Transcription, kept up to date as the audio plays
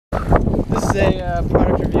a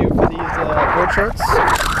product review for these board shorts.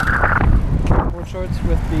 Board shorts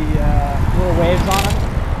with the little waves on them.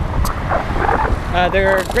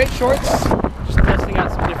 They're great shorts. Just testing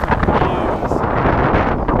out some different views.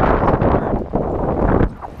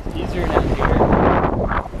 It's easier down here.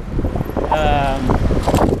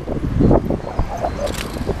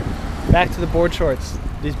 Back to the board shorts.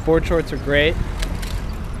 These board shorts are great.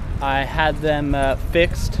 I had them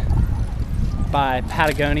fixed by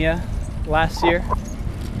Patagonia last year.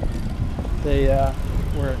 They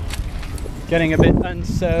were getting a bit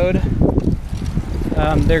unsewed.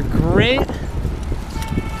 They're great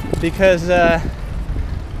because I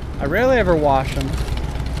rarely ever wash them,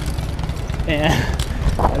 and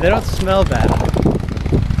they don't smell bad.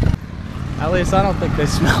 At least I don't think they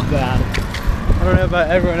smell bad. I don't know about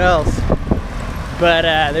everyone else, but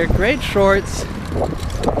they're great shorts.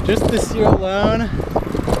 Just this year alone,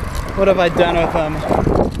 what have I done with them?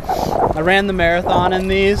 I ran the marathon in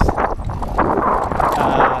these. Just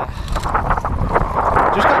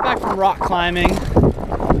got back from rock climbing,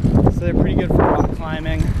 so they're pretty good for rock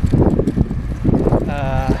climbing.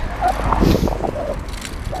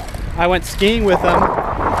 I went skiing with them.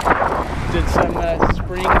 Did some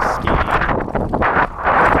spring skiing.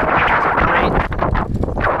 Great.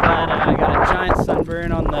 But I got a giant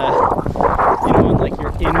sunburn on the, you know, on like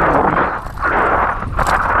your inner ear. I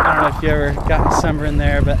don't know if you ever got sunburn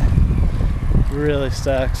there, but it really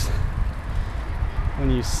sucks when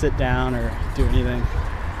you sit down or do anything.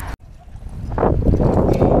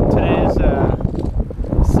 Today is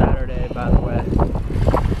Saturday, by the way,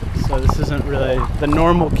 so this isn't really the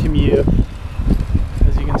normal commute.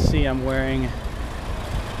 As you can see, I'm wearing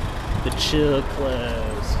the chill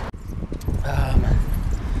clothes.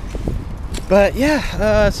 But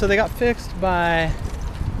yeah, so they got fixed by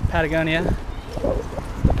Patagonia.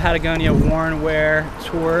 The Patagonia Worn Wear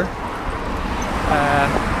Tour.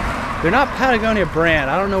 They're not Patagonia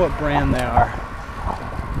brand. I don't know what brand they are.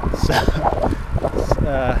 So,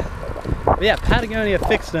 but yeah, Patagonia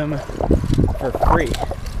fixed them for free,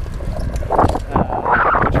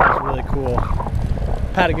 which was really cool.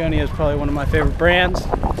 Patagonia is probably one of my favorite brands,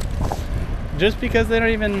 just because they don't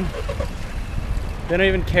even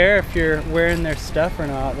care if you're wearing their stuff or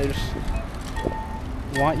not. They just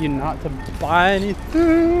want you not to buy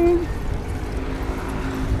anything.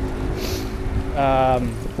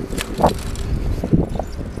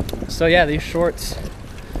 So yeah, these shorts,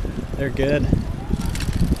 they're good.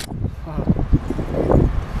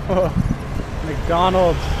 Oh,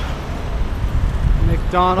 McDonald's.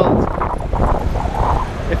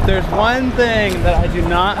 If there's one thing that I do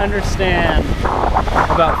not understand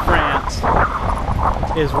about France,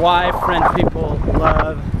 is why French people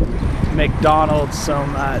love McDonald's so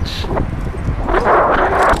much.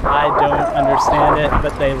 I don't understand it,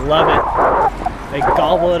 but they love it. They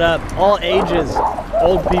gobble it up. All ages,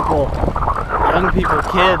 old people, young people,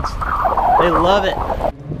 kids, they love it.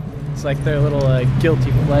 It's like their little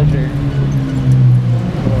guilty pleasure.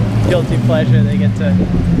 Guilty pleasure. They get to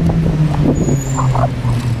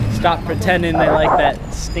stop pretending they like that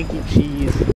stinky cheese.